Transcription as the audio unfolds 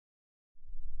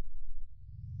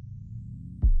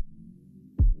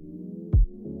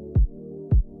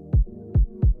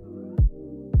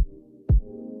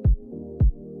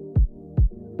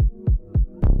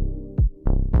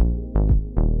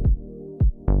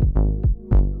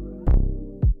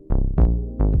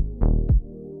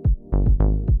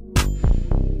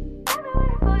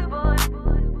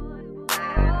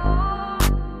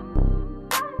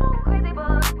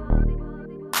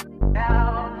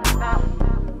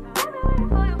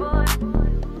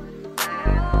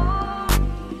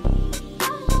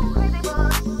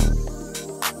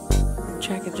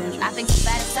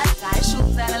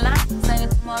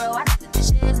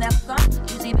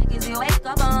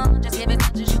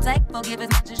Forgive as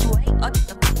much as you hate or get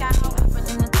the fuck out. I'm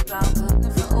running the deep out,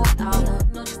 looking for all out.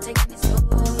 No, just taking it slow.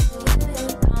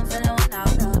 I'm feeling all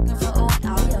out, looking for all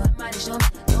out. Somebody show me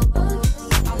the door.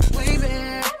 I was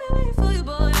waving, waiting for you,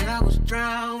 boy. And I was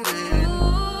drowning.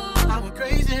 I went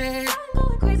crazy. I'm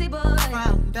going crazy, boy.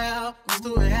 Found out, was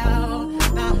through it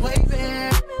out. Now I'm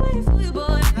waving, waiting for you,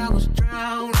 boy. And I was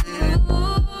drowning.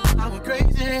 I went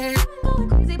crazy. I'm going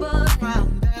crazy, boy.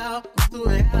 Found out, was through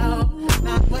it out.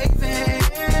 Now I'm waving.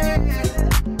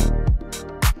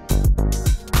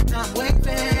 Now I'm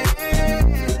waving.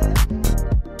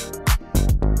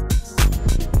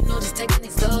 You know, just taking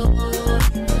it slow.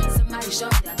 Somebody show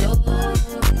me that door.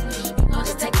 You know,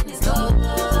 just taking it slow.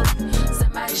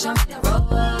 Somebody show me that road.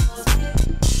 Boy.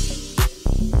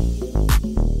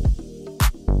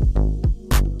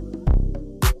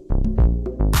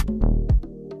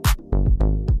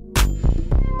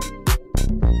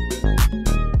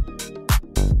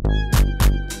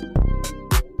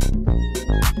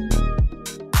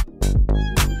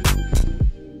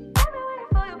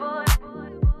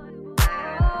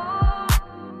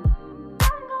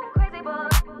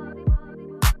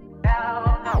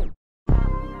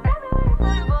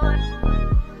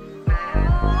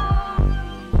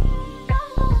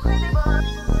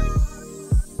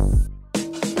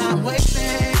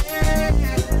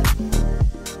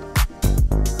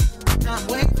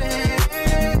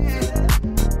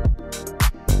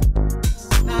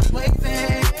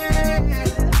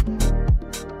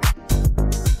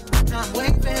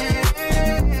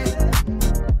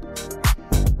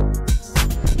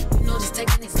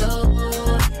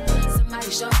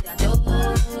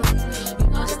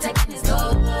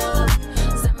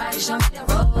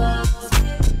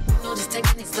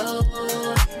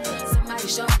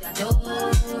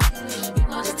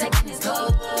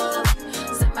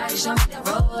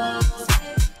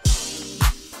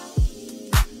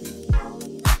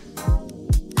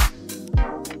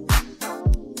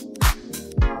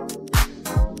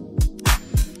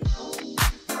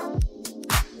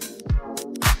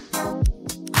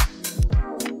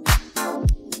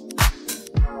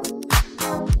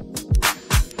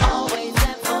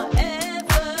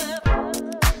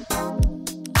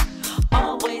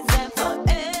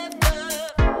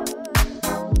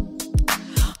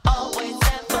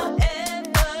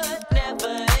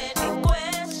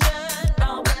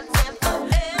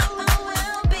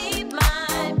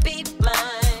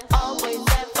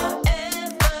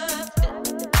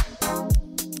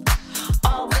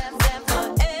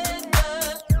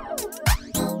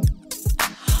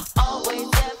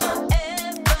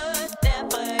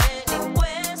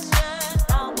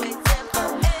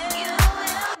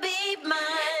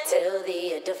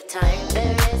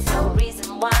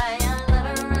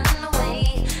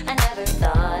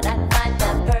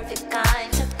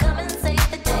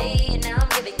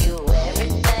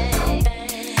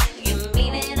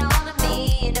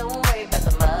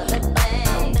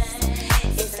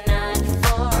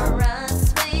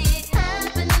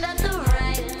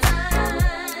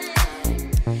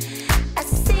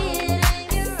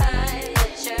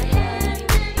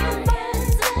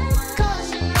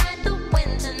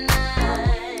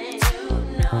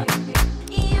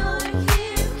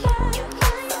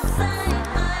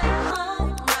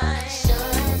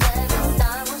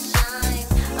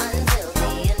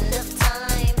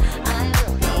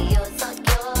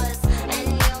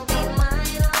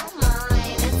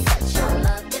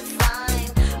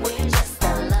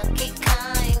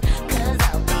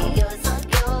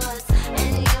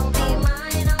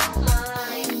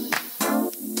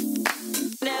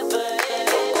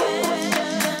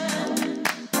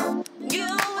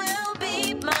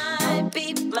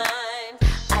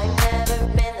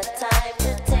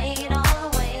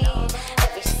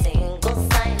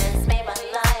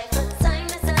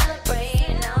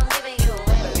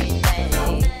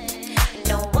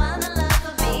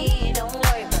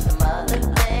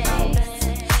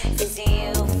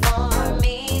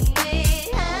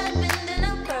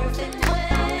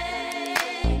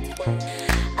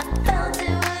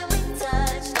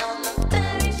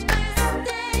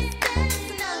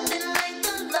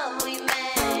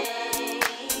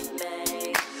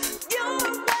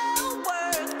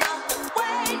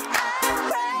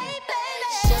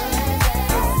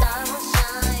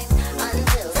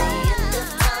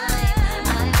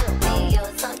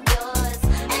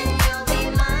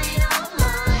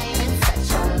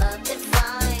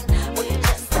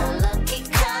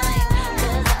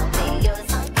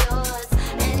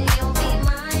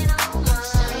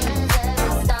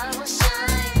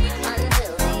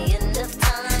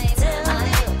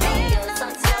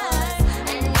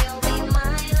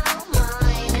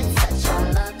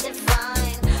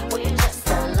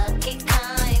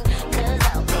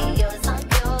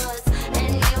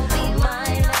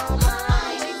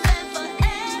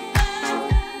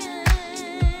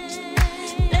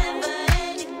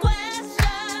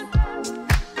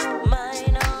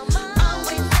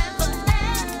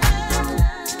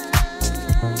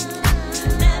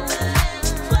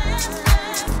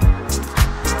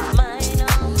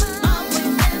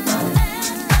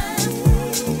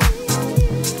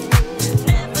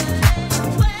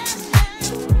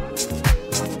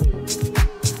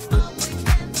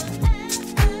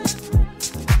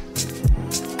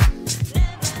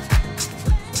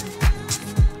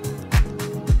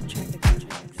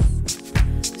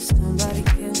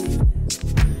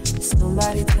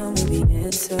 Nobody tell me the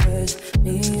answers.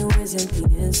 Me and you isn't the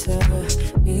answer.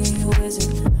 Me and you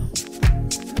isn't.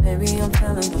 Maybe I'm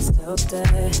telling myself that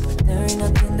there ain't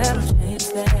nothing that'll change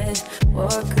that.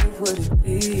 What would it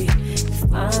be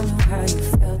if I knew how you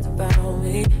felt about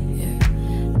me? Yeah.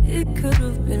 It could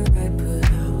have been right, but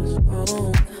I was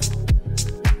wrong.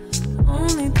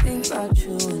 Only think about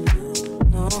you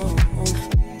and no.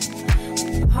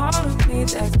 Part of me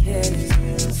that cares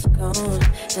is gone,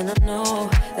 and I know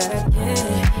that I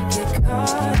can't get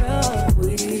caught up.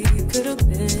 We could have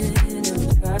been, and we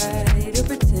tried to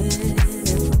pretend,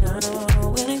 and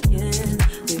now and again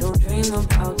we don't dream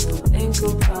about, don't think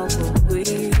about what we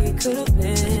could have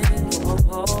been. So I'm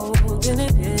holding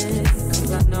it in,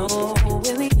 'cause I know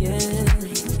in the end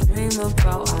dream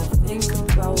about, I think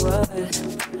about what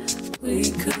we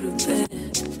could have been.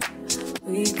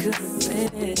 We could have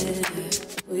been.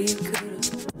 We could have.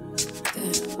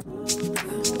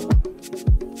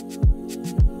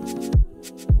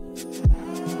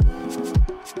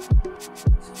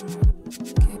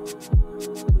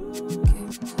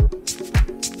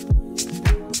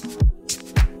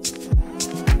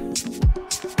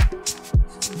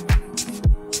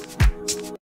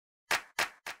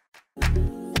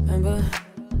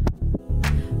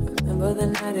 Remember the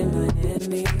night in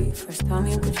Miami. First time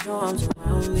you put your arms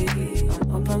around me.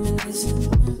 I'm up reminiscing.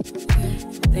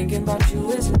 Thinking about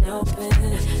you isn't helping.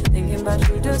 Thinking about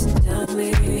you doesn't tell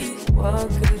me what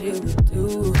good you would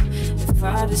do if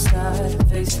I decide to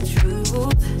face the truth.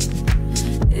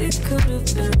 It could have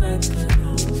been right,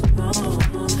 but I was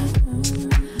wrong.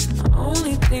 I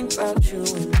only think about you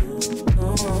and you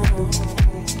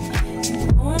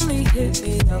only hit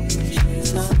me up when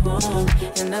she's not home,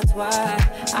 and that's why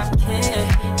I can't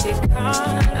get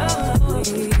caught up.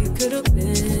 We could have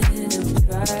been, and we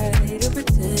tried to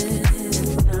pretend,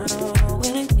 and now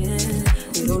and again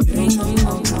we don't dream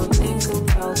about, don't think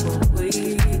about what we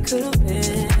could have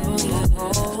been.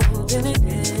 Holding it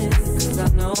in, 'cause I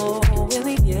know in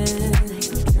the end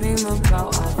dream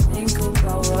about, I think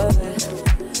about what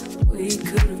we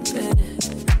could have been.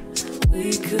 We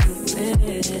could have been.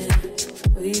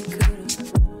 We could have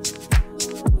been.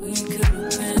 We could have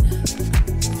been.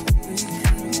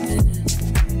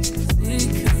 We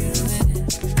could have been.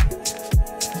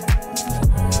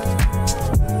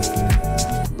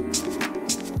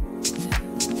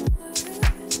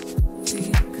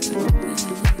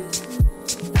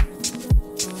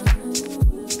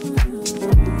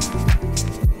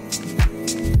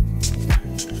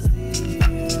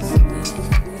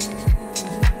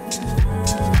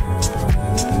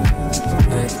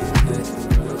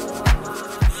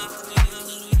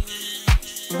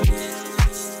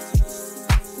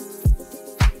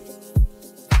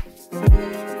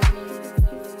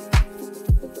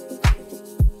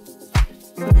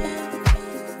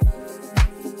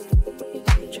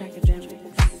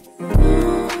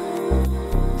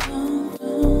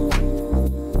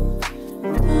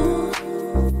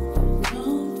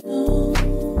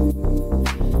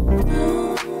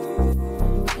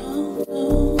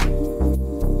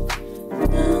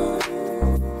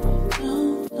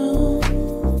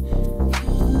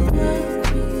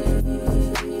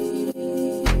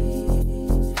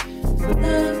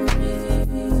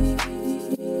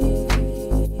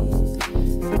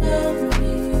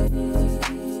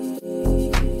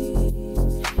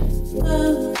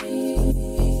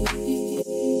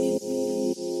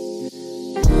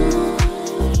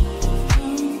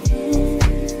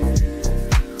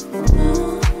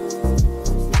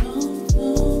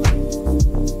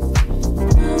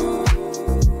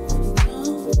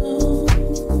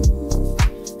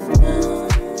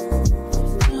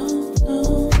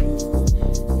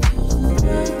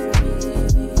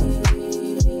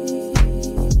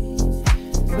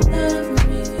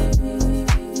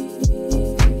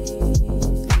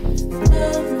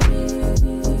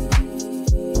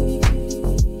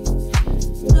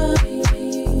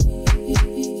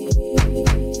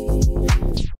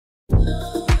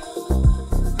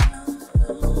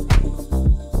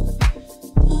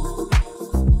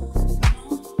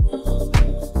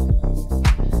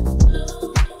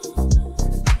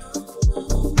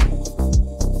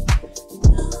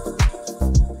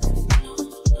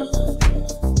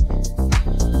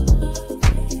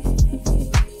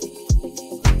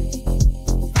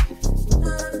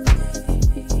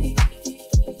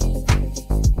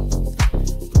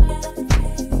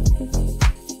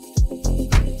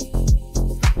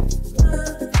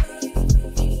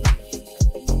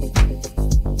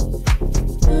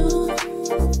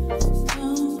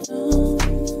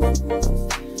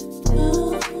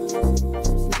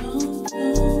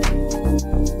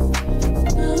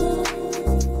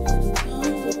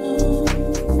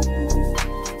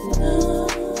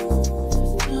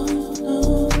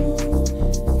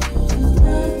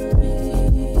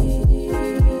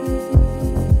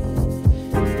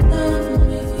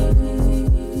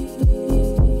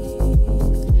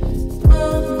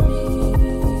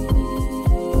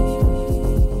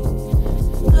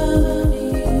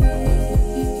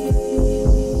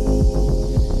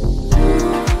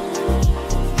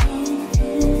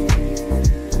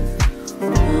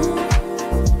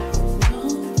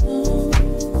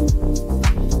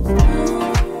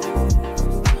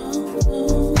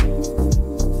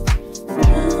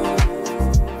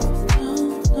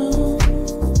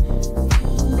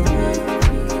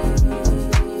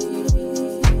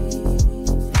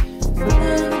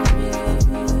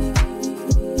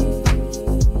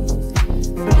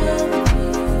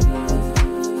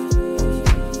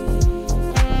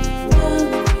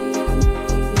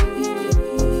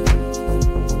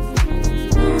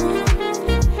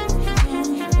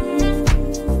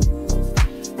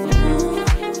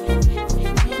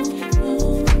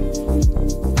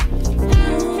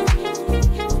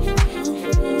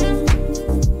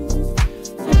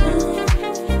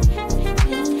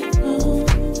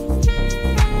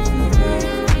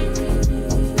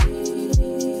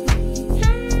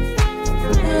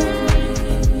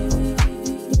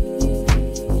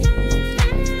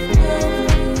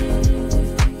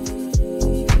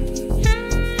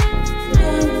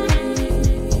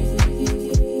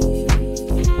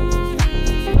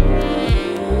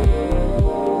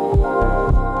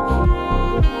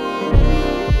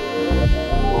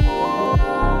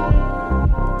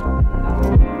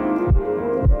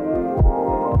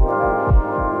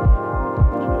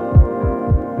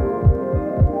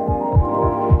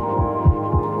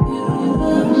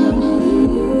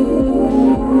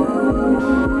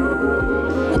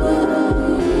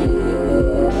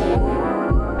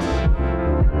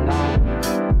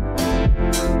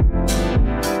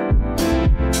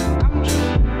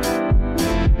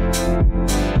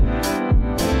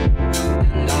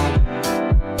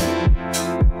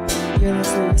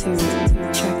 listening to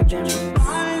Trackademicks.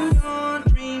 Find your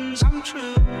dreams come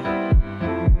true.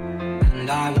 And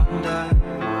I wonder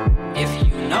if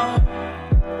you know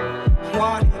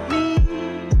what it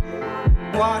means,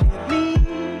 what it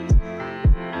means.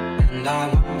 And I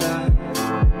wonder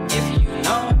if you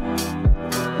know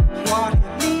what it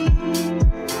means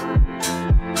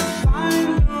to find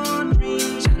your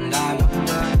dreams. And I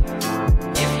wonder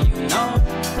if you know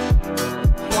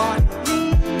what it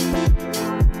means,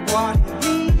 what it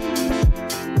means.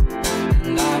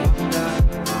 And I wonder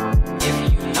if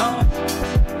you know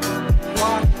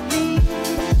what it means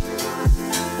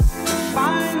to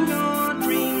find your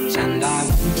dreams. And I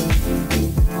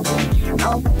wonder if you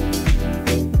know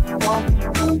what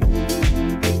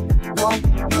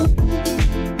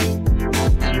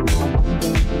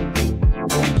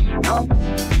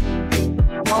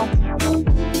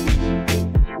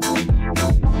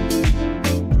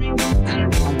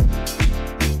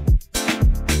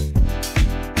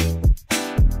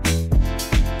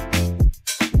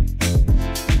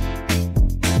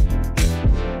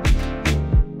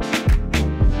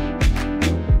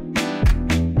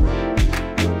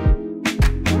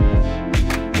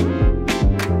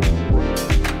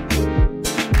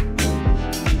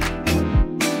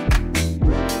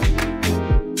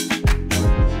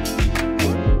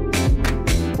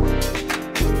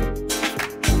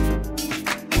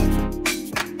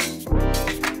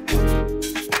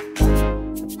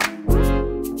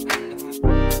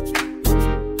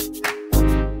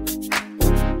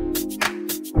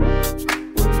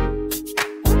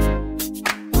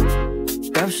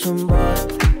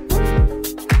somebody.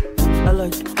 I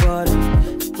like to party,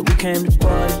 but we came to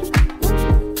party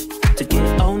to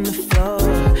get on the floor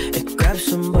and grab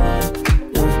somebody.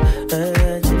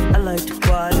 I like to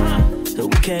party, so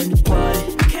we came to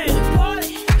party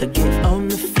to get on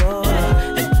the floor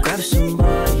and grab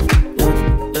somebody.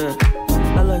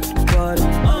 I like to party,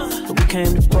 but we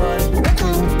came to party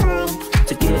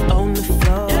to get on the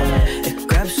floor and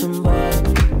grab somebody.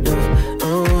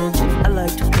 I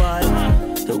like to party,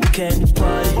 so we came to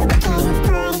party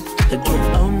to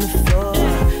get on the floor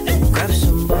and grab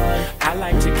somebody. I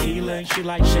like tequila and she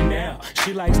likes Chanel.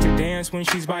 She likes to dance when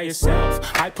she's by herself.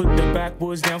 I put the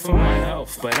backwoods down for my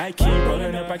health, but I keep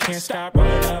rolling up, I can't stop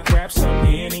rolling up. Grab some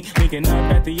Henny, linking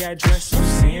up at the address you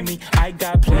see me. I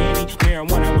got plenty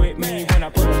marijuana with me. When I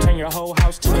pull up, turn your whole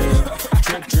house to it.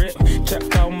 Drip, drip,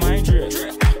 check out my drip.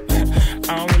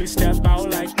 I don't really step out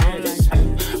like this,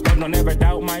 but don't ever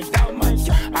doubt my.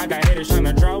 I got haters trying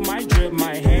to draw my drip.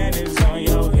 My hand is on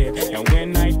your hip, and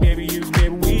when I baby you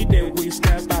did, we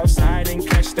step outside and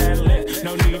catch that lit.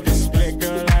 No need to split,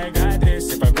 girl, I got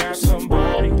this. If I grab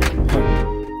somebody,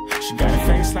 she got a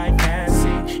face like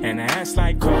Cassie and an ass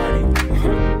like Cardi.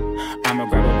 I'ma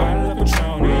grab a bottle of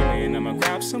Patron and I'ma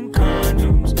grab some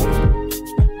condoms.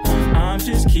 I'm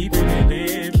just keeping it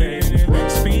lit, baby.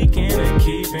 Speaking and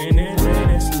keeping it lit,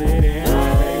 it's lit.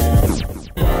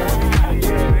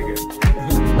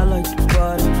 I like to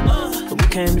party, but we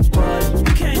came to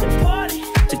party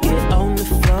to get on the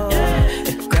floor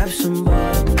and grab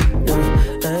somebody.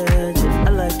 I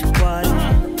like to party,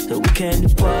 so we came to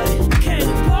party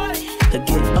to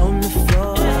get on the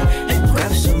floor and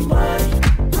grab somebody.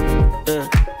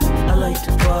 I like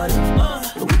to party,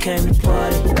 but we came to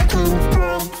party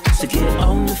to get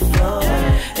on the floor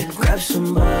and grab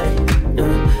somebody.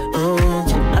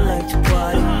 I like to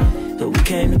party, but we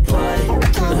came to party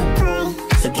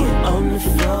to get on the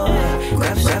floor,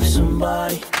 grab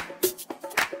somebody.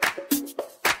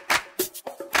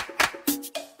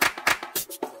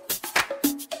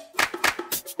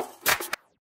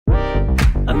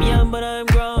 I'm young but I'm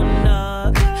grown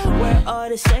up. Where are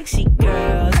the sexy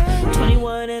girls?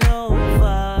 21 and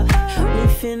over. We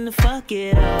finna fuck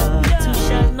it up. 2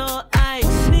 shots, no ice.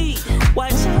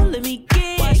 Watch out, let me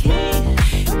get.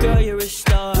 Girl, you're a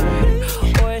star,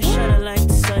 or it's shining like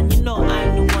the sun. You know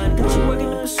I'm the one. Got you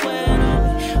working up a sweat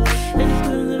on me. Then you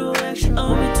put a little extra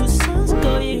on me. 2 suns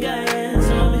ago, you got hands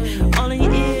on me. All in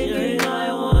your ear, girl, you know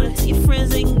I want it. Tell your friends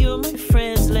they can give my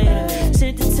friends later.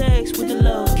 Sent the text with the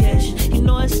location. You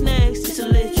know what's next, it's a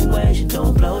situation.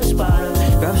 Don't blow the spot up.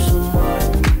 Grab some water.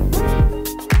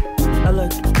 I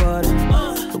like to party,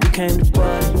 but we came to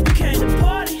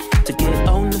party to get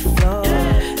on the floor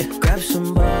and grab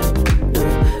somebody.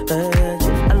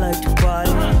 I like to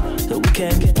party, so we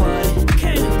came to party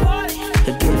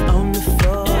to get on the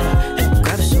floor and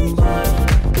grab somebody.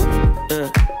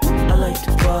 I like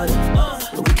to party,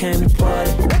 but we came to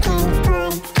party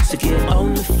to get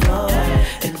on the floor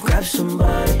and grab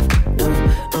somebody.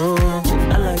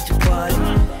 I like to party,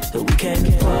 but we came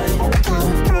to party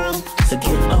to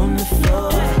get on the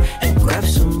floor and grab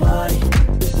somebody.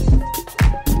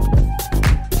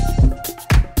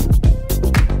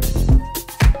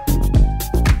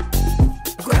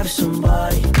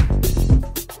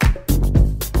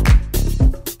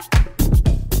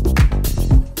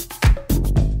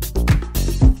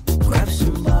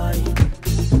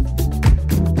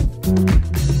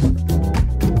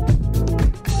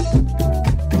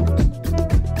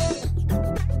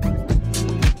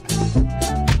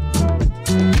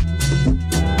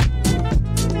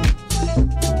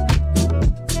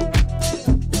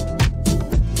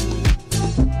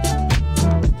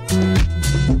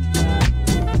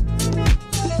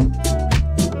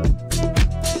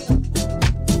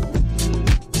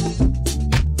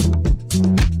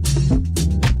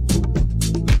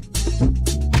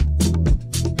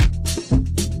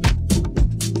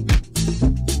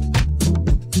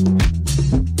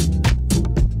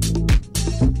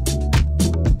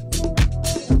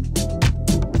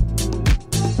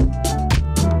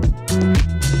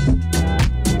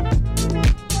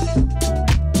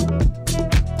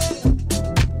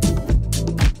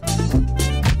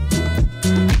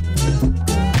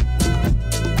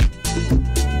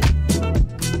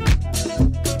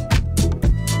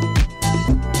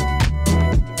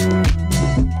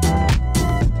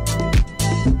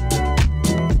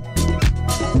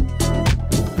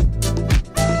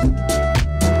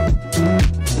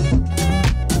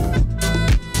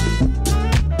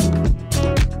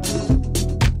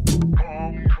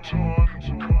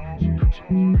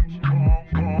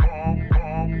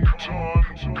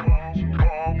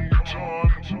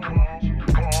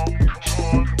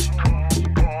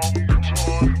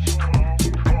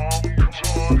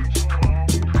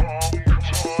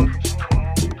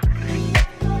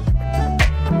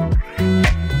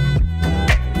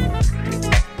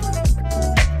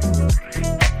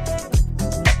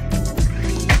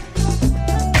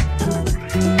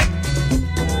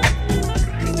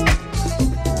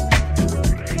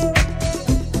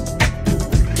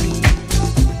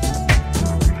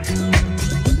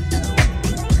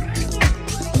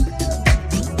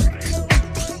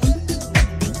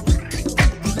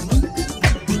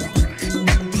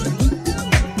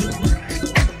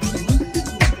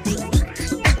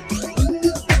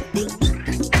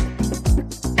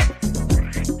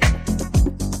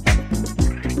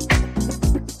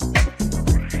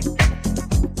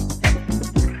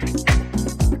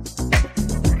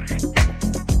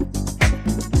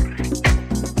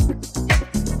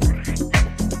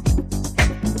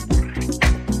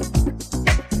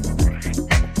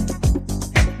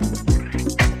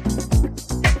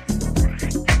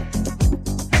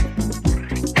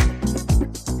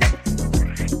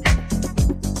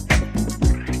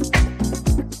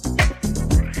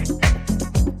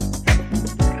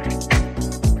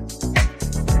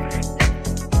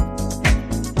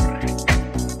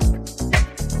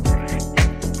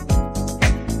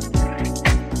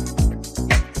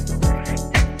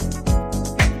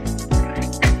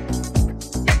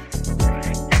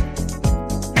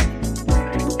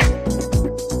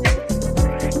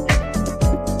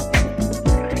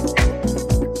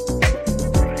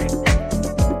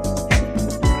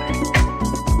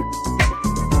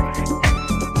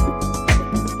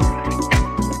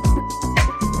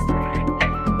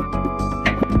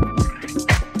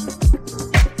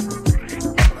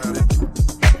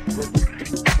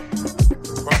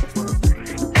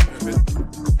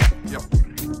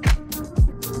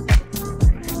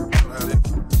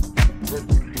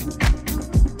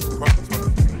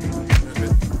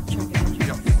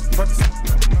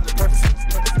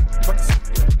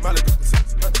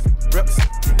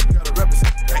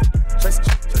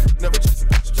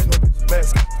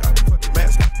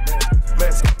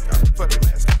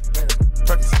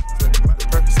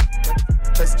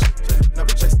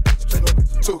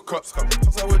 cups,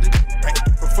 toast out with the bang.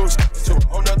 From full steps to a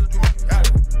whole nother dude. Got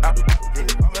it, out the game.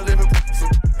 I'm a living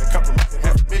suit and compromising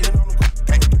 $500,000 on the cook.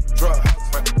 Gang, drug house,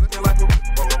 man, looking like a whip.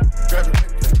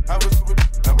 Graduate, I was over.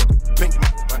 I'm a pink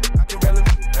man, I can barely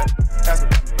move that. As a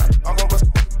I'm gon' bust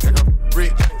it up.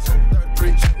 Red chains,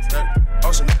 33 chains,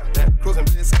 ocean that cruising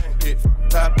Biscayne, hit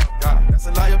top up, God, that's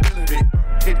a liability.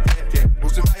 Hit yeah,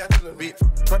 boosting my artillery.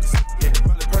 Practice, yeah,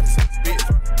 Molly Percocet, bitch.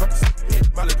 Practice, yeah,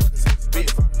 Molly Percocet,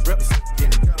 bitch. Represent, yeah,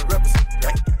 gotta represent,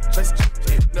 gang. Chase,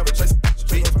 yeah, never chase,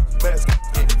 bitch. Mask,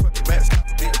 yeah, fuck the mask,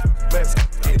 bitch. Mask,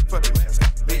 yeah, fuck the mask,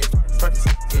 bitch. Practice,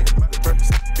 yeah, Molly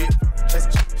Percocet, bitch. Chase,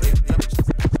 yeah, never chase.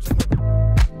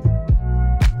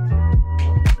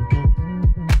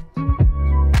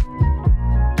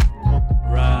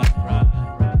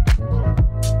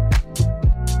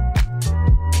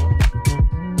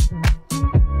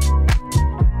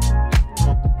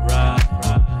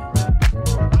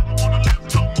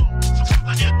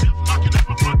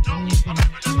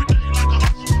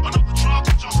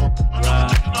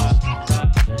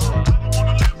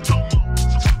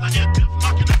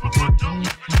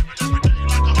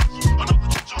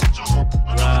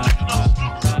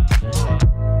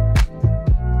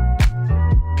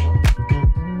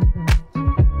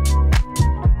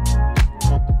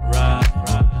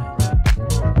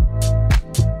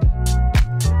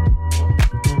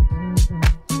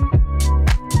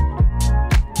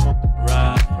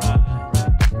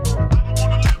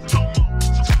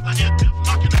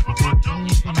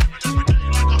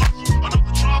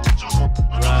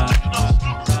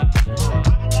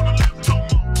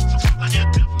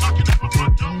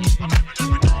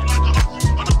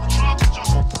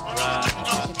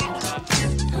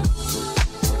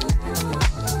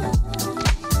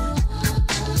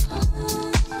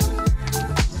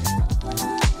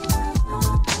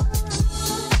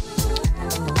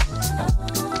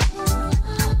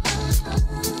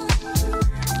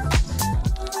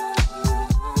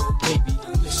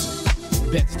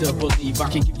 I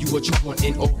can give you what you want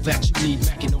and all that you need.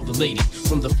 Macking all the ladies,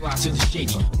 from the fly to the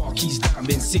shady. Marquis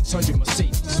diamond, 600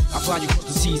 Mercedes. I fly you across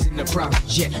the seas in a private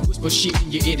jet. Whisper shit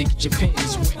in your ear to get your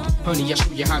panties wet. Honey, I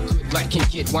show you how good life can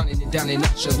get. Whining and dining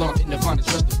nonchalant in the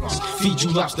finest restaurants. Feed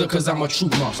you lobster cause I'm a true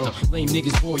monster. Lame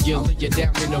niggas boy, you lay you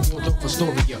down in a Waldorf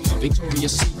Astoria.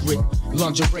 Victoria's Secret,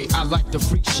 lingerie, I like the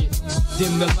freak shit.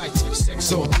 Dim the lights,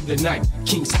 sex all through the night.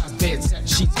 King size bed, satin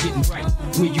sheets getting right.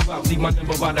 When you out, leave my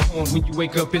number by the horn. When you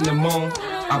wake up in the morning,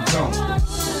 I'm gone.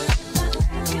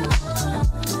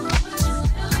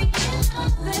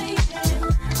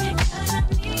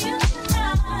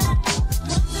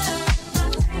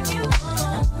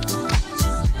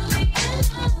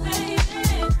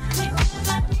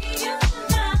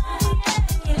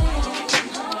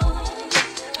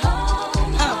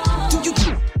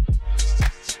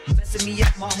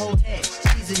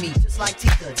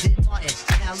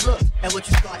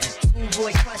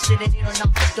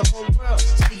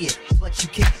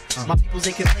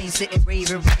 Sitting rave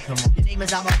and rant. Your name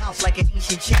is out my mouth like an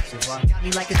ancient chant. Got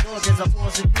me like a dog as a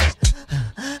pause and pant.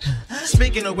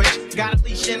 Speaking of which, got a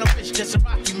leash and a fish, just a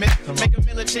rocky man. Make a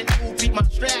militant move, beat my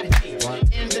strategy.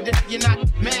 End of the day, you're not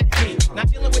mad at me.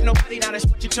 Not dealing with nobody, now that's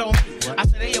what you told me. I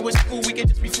said, hey, yo, it's cool, we can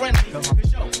just be friendly.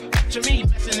 Cause yo, to me,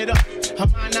 messing it up. Her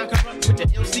mind not corrupt with the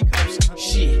LC cups.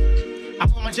 Shit,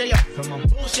 I'm on my J.O.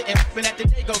 Bullshit and hoping that the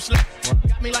day goes slow.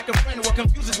 Got me like a friend, what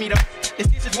confuses me though.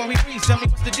 If this is when we freeze, tell me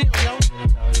what's the deal, yo.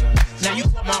 Now you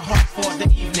want my heart for the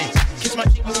evening. Kiss my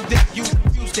cheek, move this, you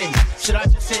confused things. Should I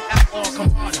just sit out or come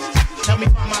harder? Tell me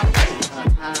by my way.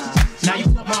 Now you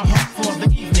want my heart for the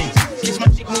evening. Kiss my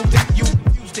cheek, move this, you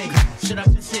confused things. Should I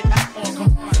just sit out or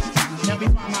come harder? Tell me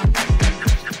by my way.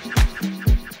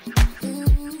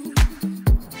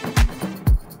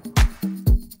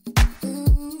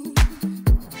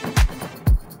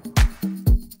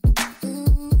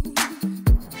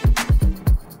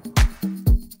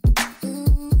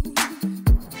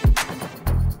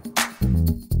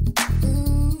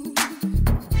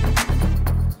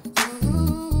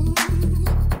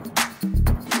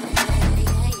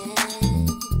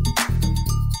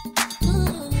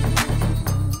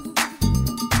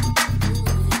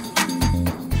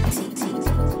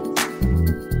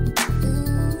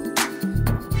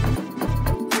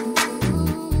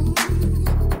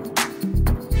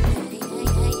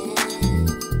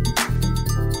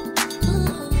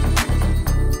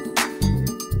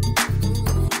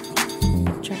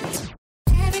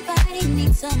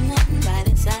 Someone by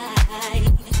the side,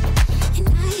 and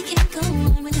I can't go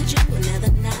on without you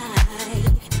another night.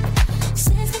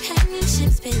 Since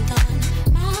companionship's been gone,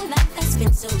 my life has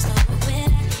been so slow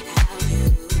without you.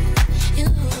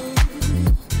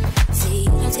 See,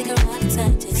 don't take a rocket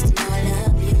scientist.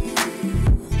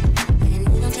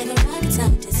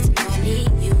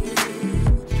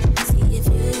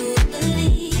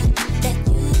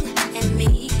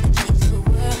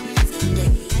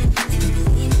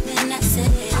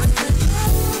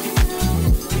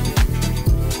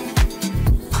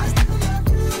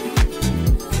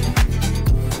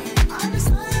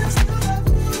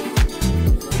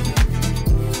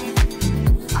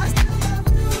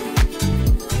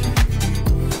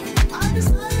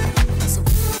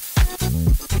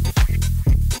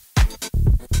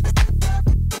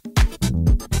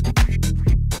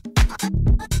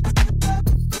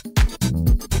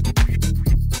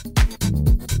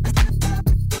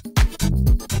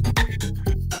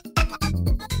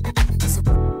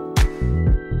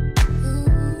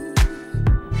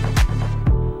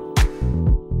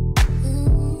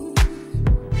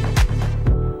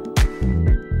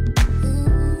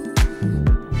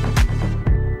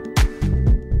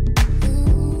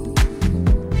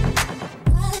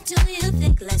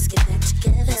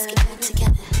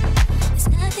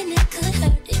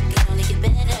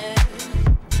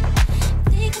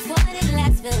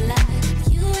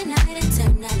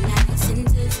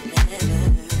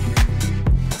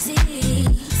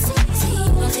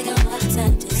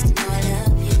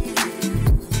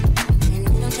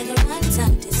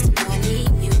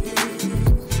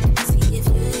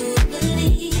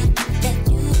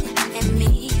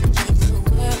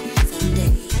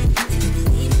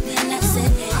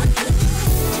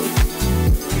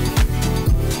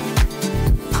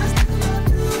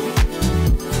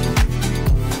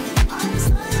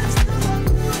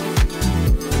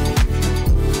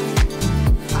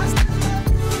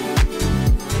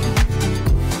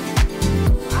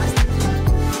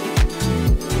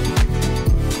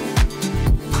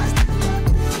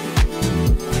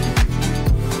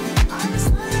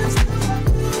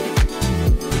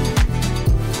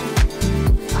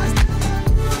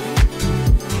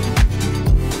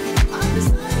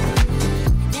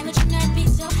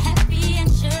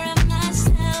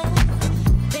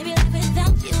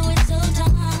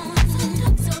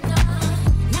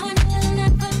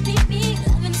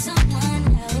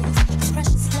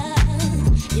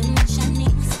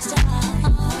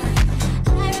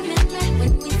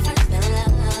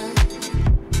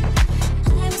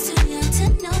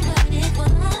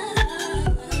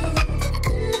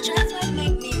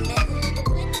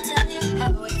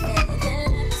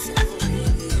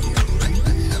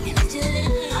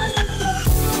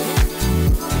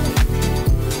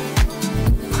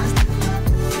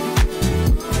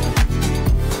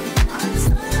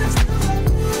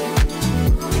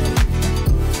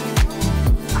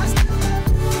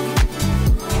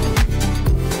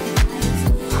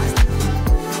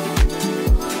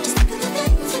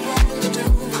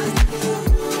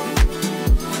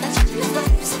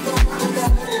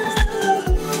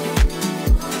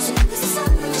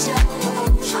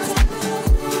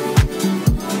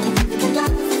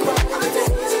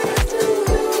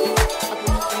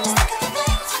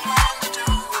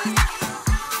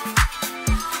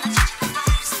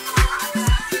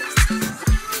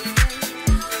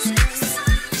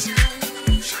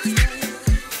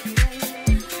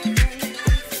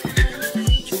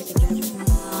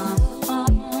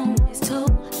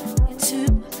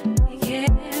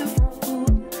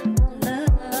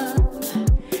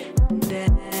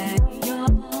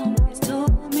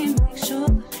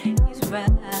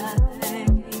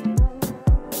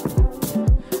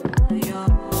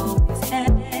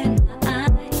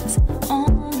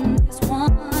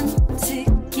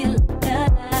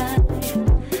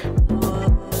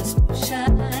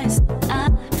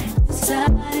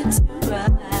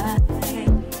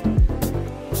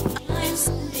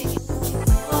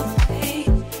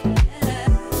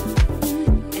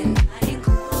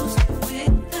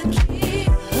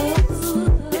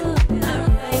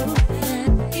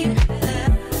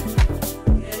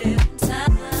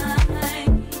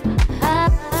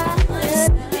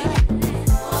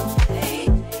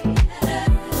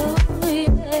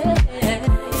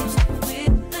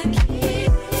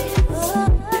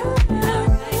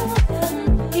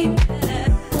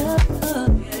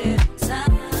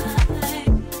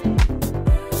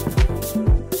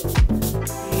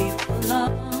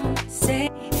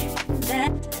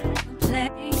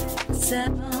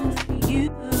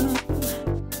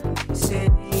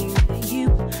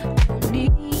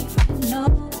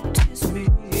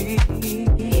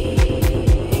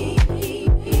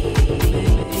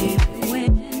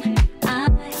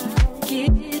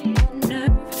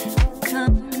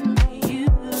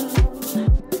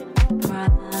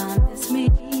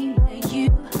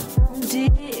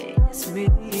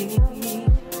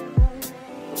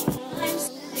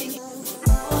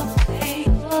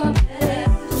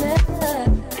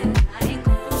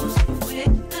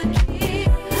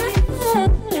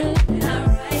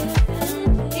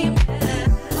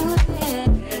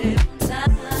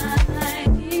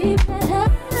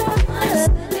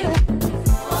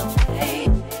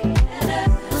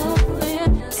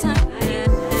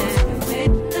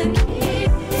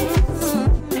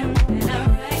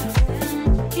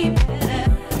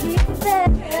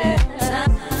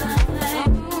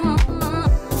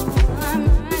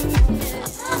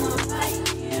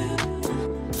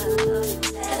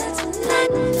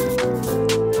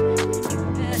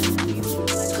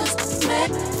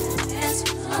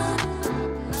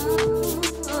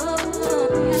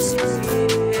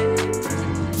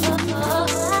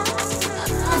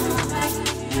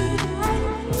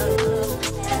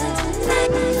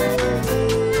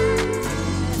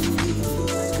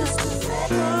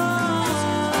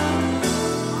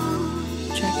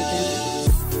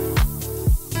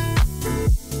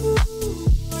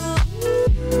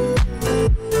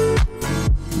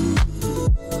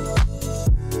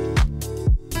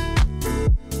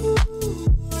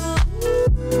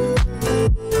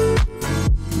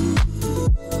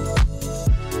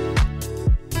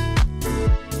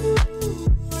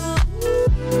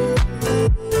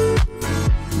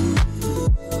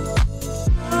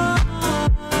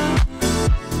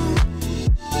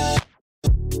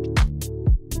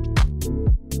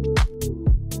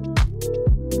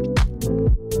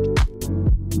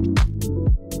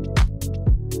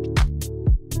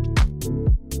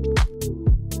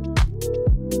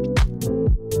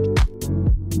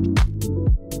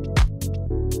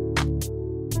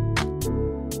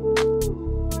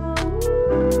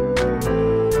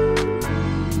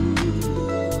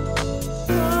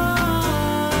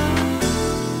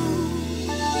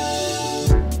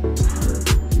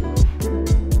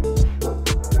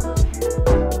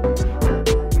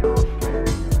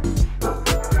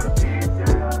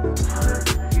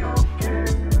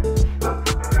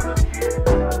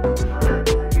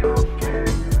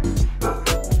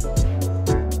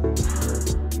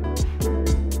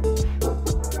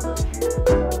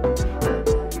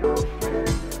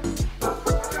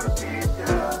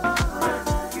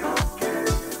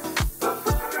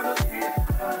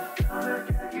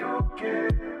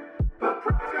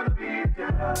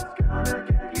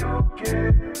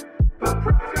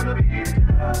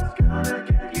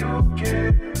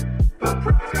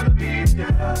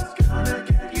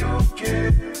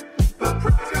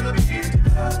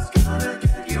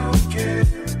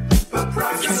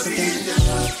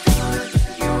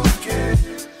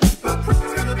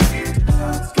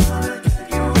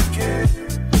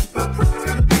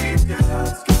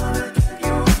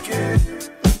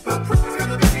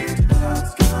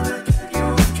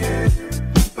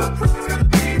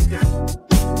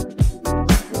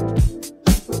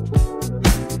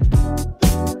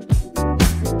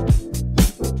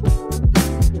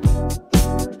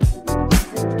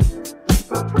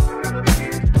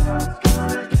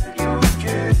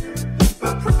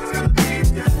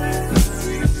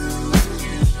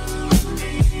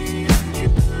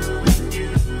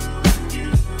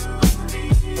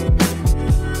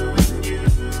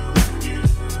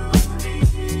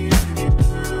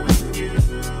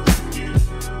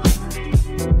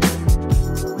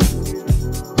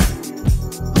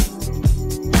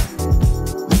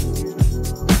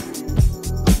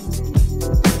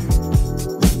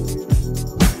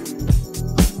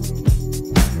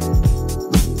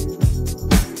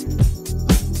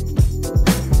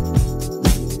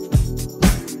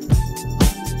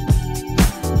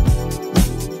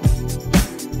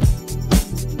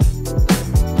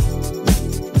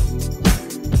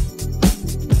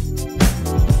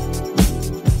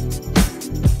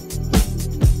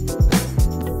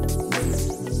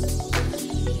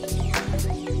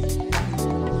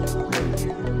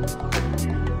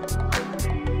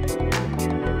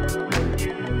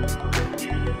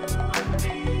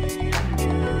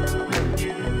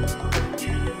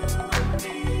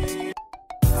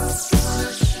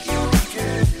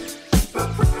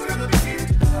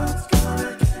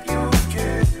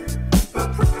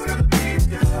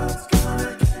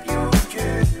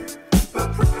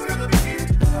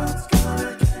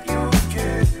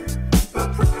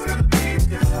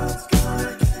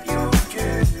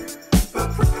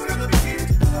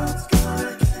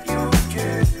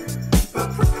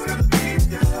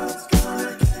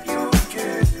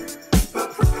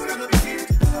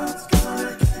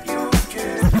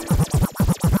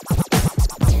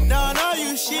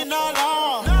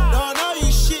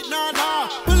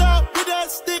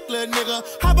 little nigga.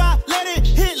 How about let it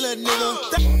hit, little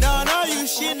nigga? Don't know you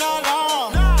shit, no, no.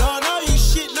 Don't know you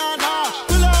shit, no, no.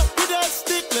 Pull up with that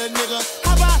stick, little nigga.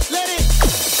 How about let it?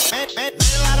 Made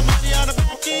a lot of money on the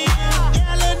back end.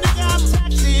 Yeah, little nigga, I'm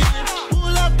taxing.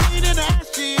 Pull up, clean in the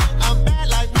ass shit. I'm bad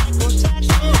like Michael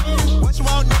Jackson. What you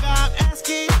want, nigga? I'm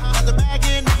asking. Out the bag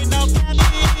in, ain't no cabin.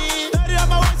 30 on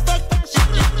my waist, fuck that shit.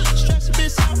 Stretch a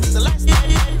bitch out, it's the last year.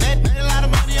 Made a lot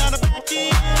of money on the back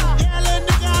end. Yeah, little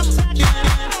nigga, I'm taxing.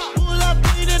 Pull up,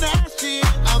 clean in the ass shit.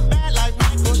 I'm bad like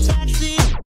Michael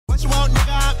Jackson. What you want,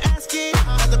 nigga? I'm asking.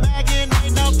 Out the bag in,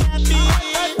 ain't no cabin.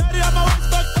 30 on my waist,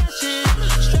 fuck that shit.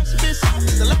 Stretch a bitch out,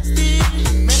 it's the last year.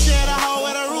 Make sure the hoe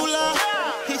with a ruler.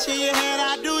 Hit you in your head,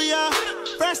 I do ya.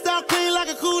 Fresh out clean like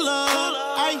a cooler.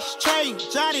 Ice tray,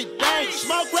 Johnny Day.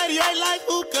 Smoke radiate like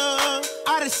hookah.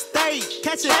 Out of state,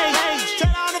 catch it, hey.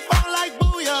 Straight on the phone like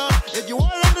booyah. If you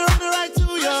want it, run it right to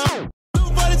ya.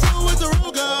 242 with the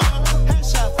Ruger.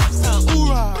 Headshot, first time,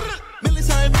 ooh-rah.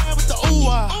 Military man with the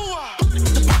ooh-wah.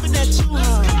 The poppin' that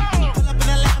chew-huh. Pull up in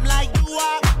the lamb like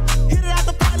doo-wah. Hit it out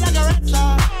the pot like a rat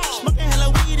star. Smoking hella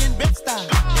weed in Bed-Stuy.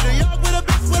 In New York with a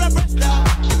bitch with a breast out.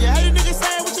 If you hate a nigga,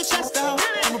 say it with your chest out.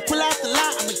 I'ma pull out the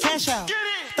lot, I'ma cash out.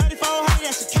 3400,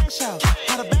 that's a cash out.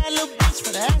 Had a bad little bitch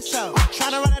for the ass out.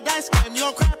 Tryna run a dice game, you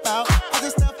don't crap out. All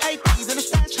this stuff APs in the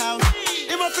stash house.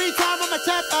 In my free time, I'ma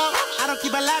tap out. I don't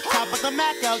keep a laptop, but the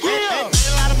Mac out. Yeah, made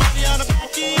a lot of money on the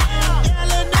back end. Yeah,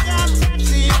 little nigga, I'm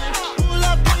taxing. Pull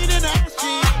up, clean in the ass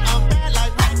shit. I'm bad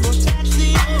like Michael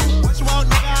Jackson. What you want,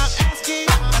 nigga, I'm asking.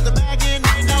 Got the bag in,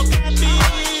 ain't no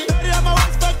capping. 30 on my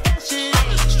waist, fuck that shit.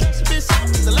 Stretch a bitch out,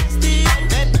 it's the last thing.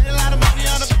 Made a lot of money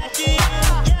on the back end.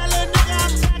 Yeah, little nigga,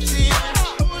 I'm taxing.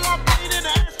 Pull up, clean in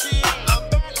the ass shit. I'm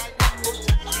bad like Michael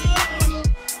Jackson.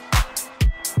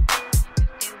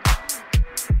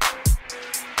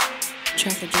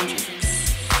 Trackademicks.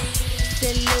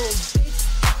 That little bitch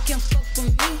can fuck with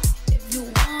me if you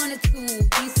wanted to.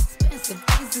 These expensive,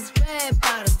 these is red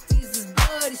bottoms, these is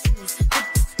bloody shoes. Hit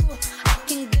the school, I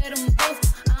can get them both.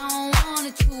 I don't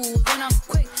wanna choose, and I'm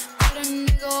quick. Put a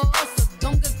nigga off, so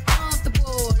don't get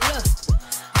comfortable. Look,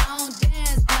 I don't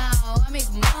dance now, I make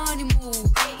money move.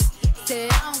 Say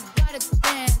I don't gotta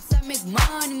dance, I make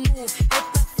money move. If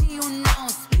I see you now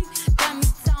speak, that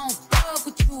means I don't fuck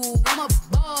with you. I'm a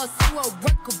boss, you a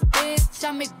worker, bitch.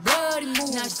 I make bloody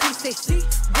moves. Now she say she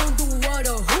gon' do what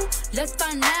or who? Let's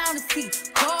find out and see.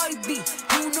 Cardi B,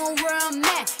 you know where I'm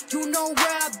at, you know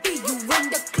where I be. You in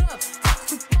the club,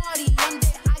 to party, I'm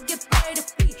there, I get paid a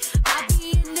fee. I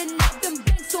be in and out them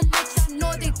banks so much, I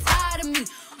know they tired of me.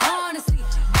 Honestly,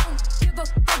 don't give a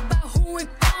fuck about who in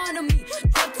front of me.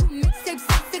 Drop 2 mixtapes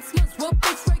in 6 months, what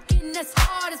bitch working as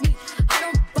hard as me? I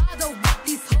don't bother with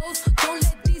these hoes, don't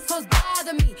let these hoes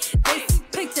bother me. They see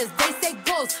pictures, they say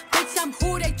goals, bitch I'm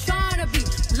who they tryna be.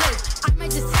 Look, I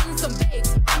might just send some babes,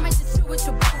 I might just shoot with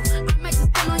your boo, I might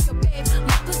just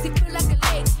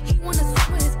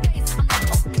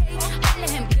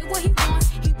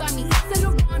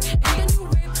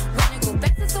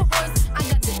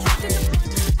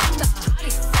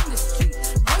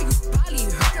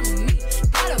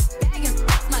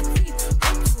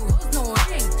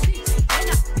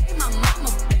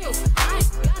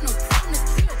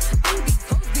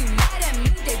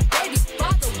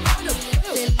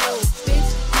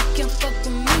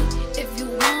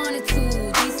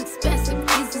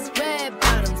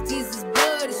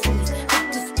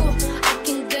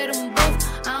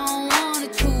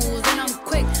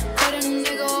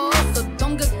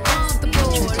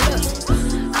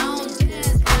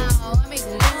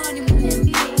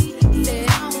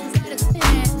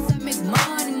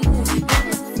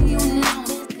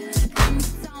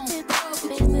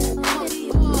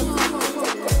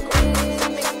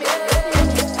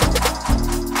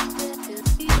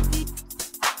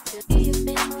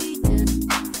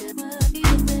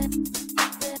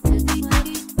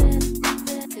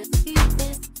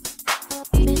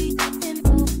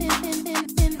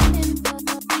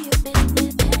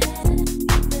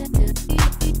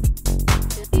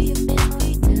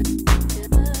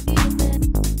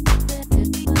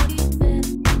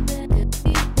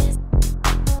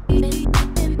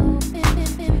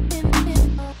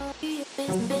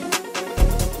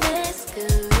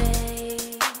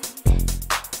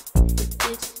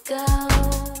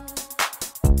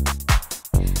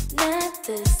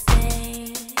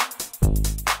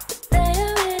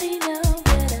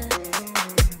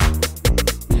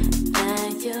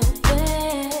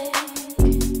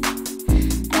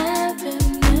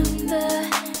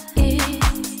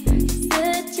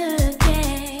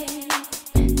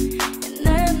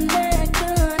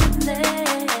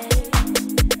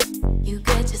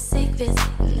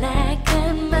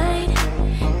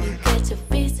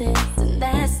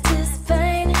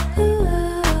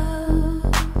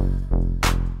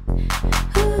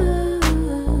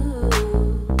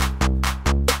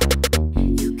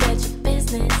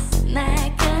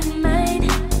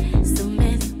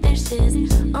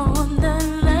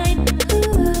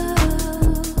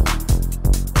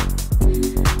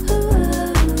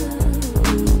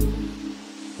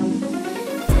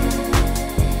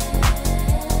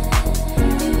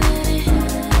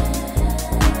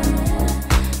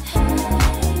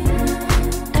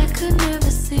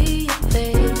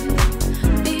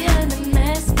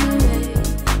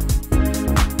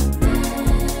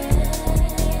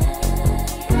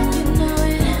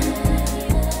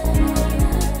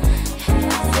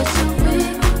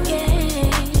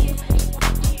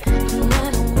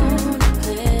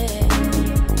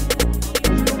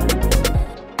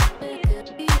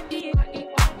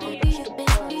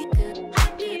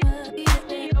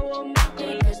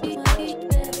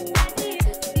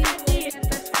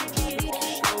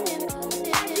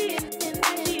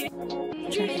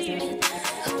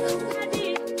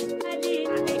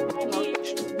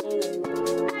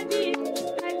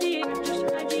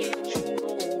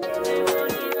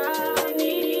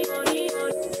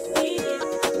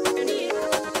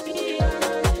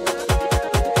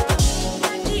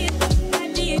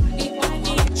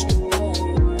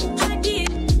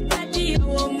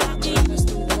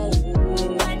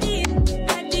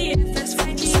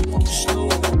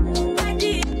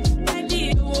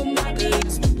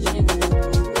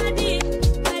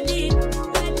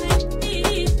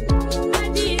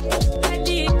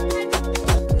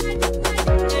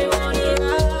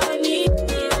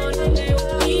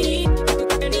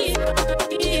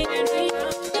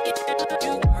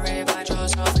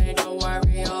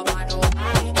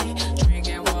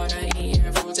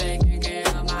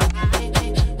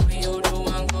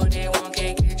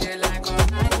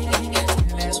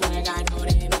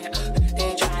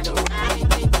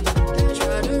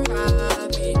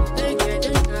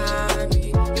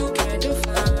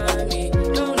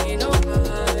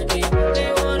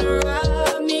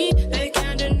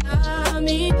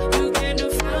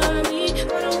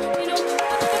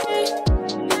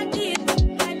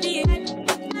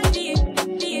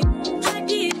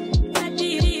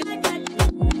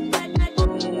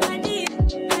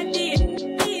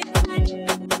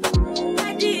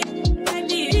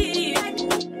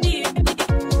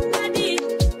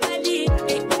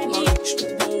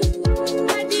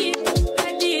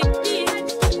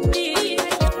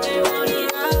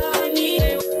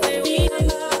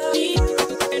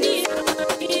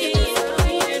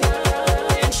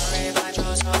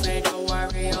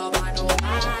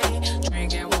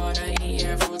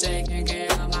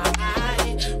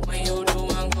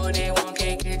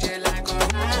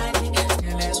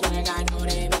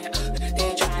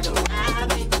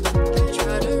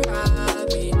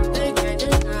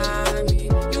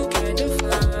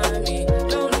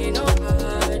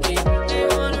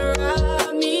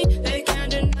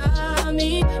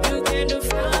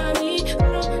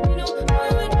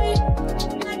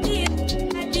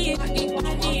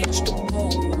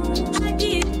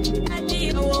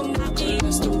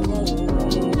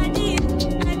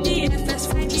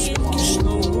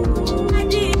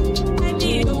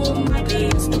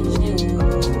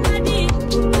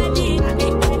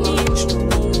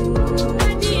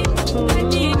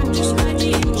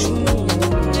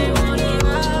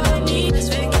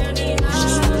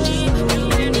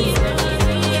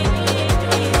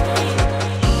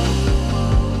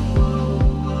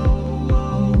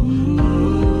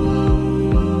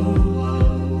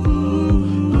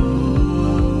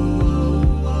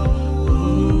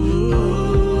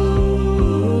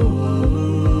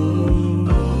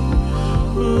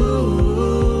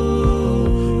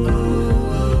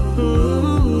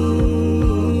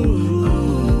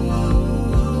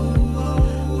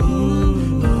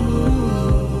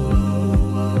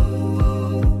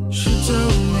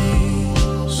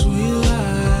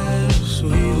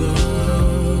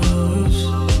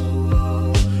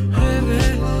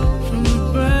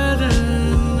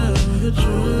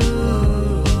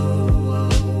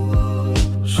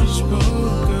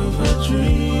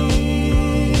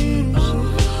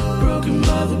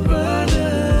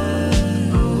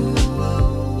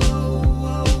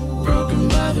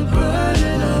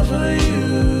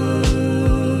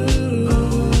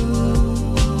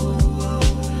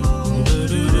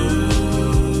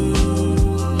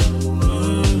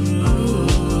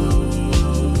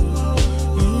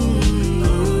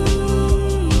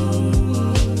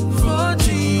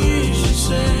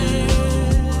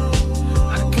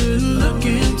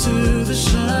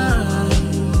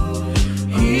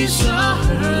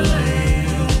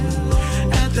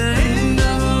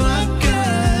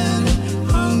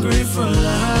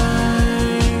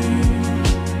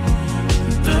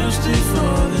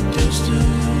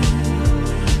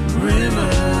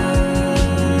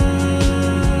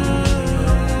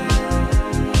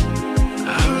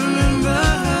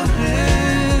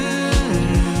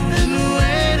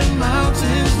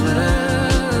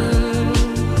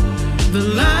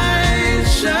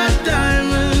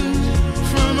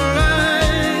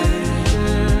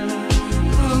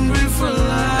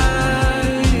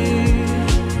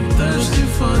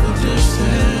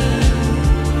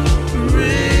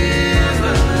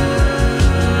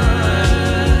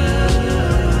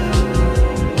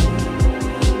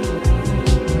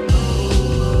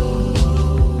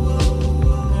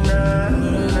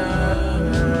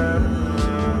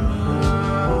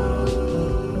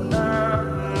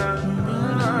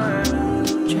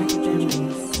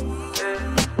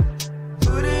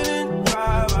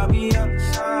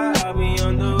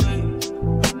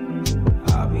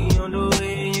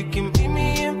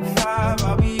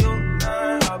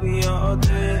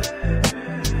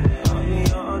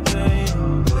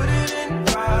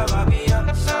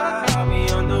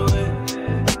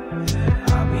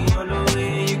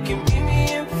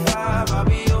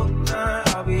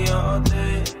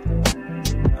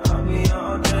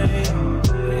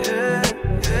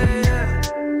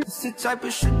the type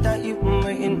of shit that you've been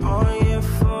waiting on here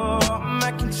for. I'm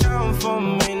back in town for a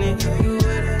minute, are you with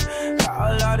it?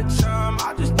 Got a lot of time,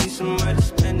 I just need somewhere to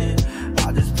spend it.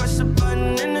 I'll just press a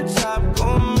button in the top,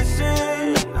 go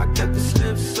missing. I kept the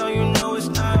slips so you know it's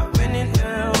not winning,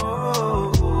 yeah.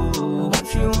 Oh,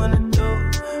 what you wanna do?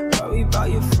 Worry about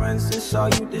your friends and saw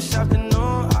you this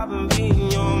afternoon. I've been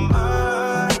being your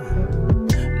mind.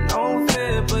 No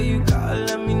fear, but you gotta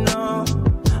let me know.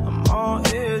 I'm all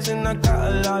ears and I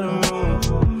got a lot of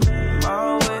room.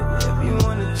 My way, if you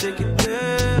wanna take it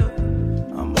there,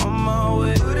 I'm on my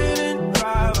way. Put it in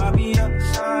drive, I'll be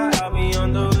outside, I'll be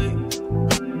on the way.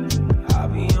 I'll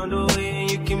be on the way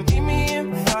and you can meet me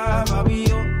in 5. I'll be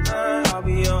your man, I'll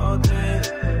be all day.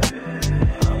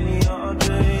 I'll be all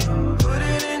day. Put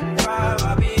it in drive,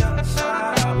 I'll be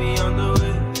outside, I'll be on the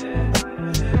way.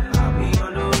 I'll be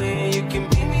on the way and you can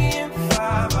meet me in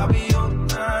 5. I'll be your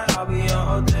man, I'll be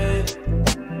all day.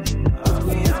 I'll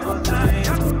be all day.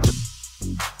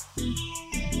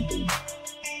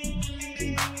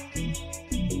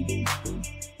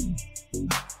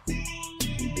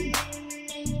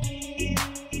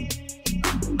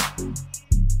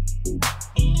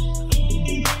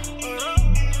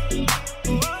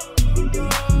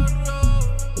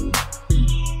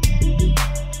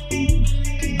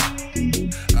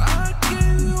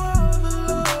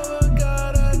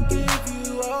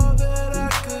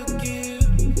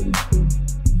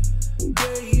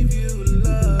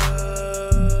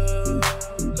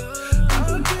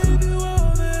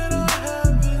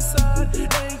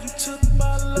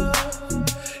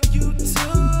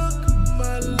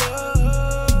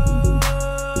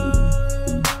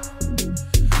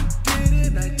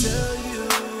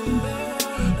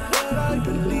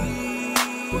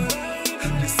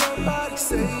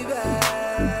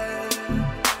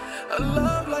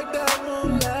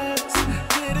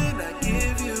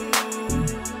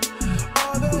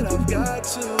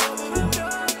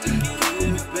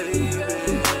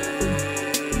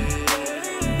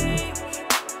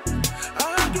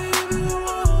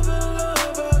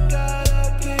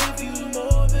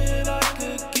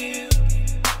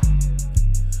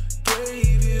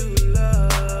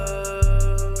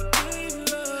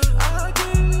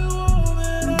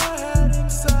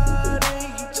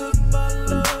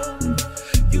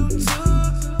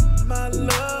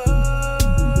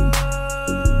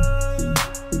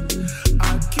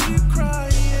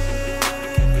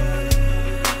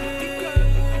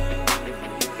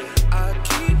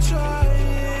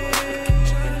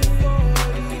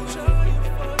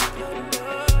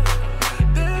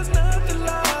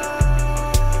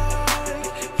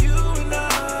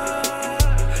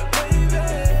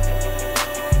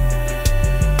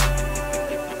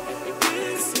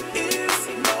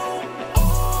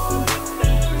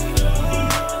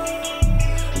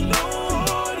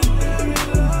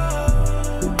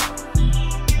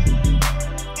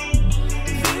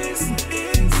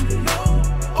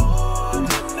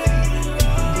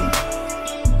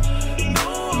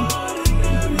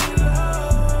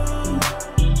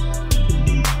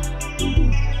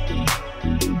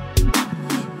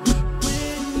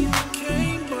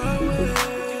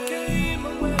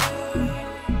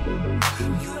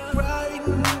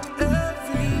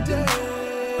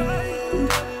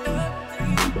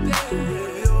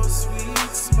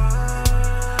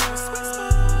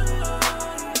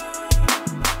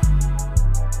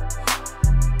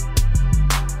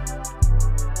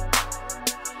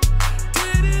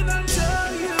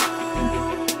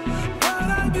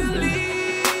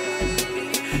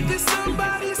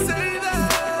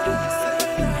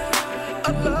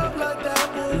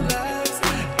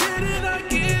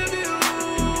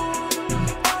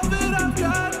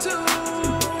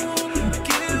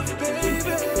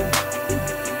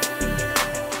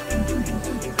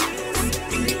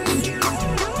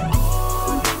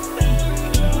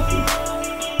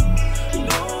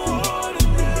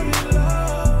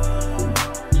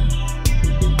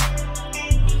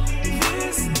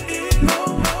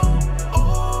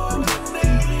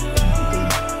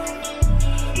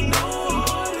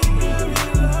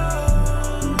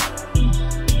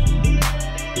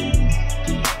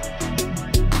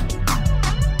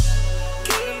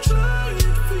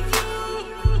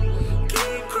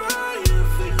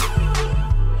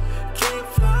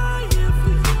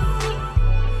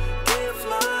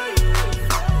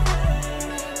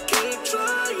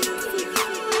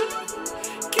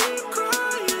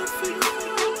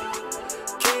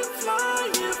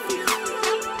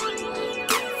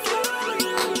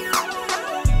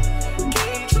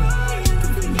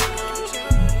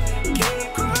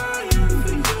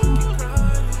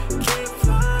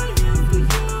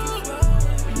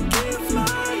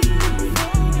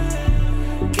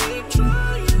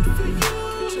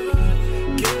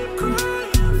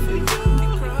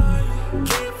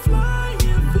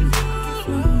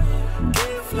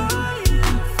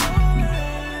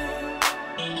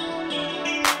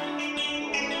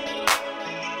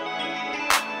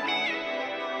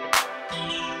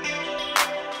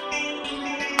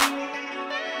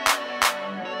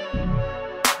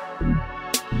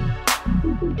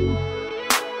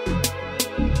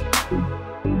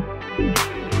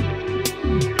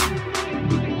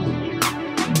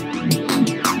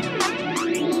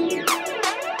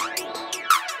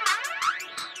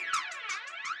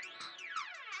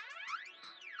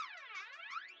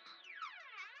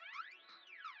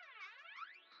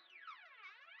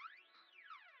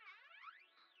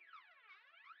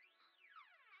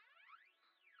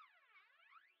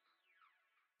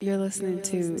 You're listening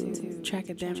to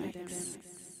Trackademicks.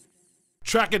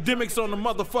 Trackademicks on the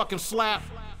motherfucking slap.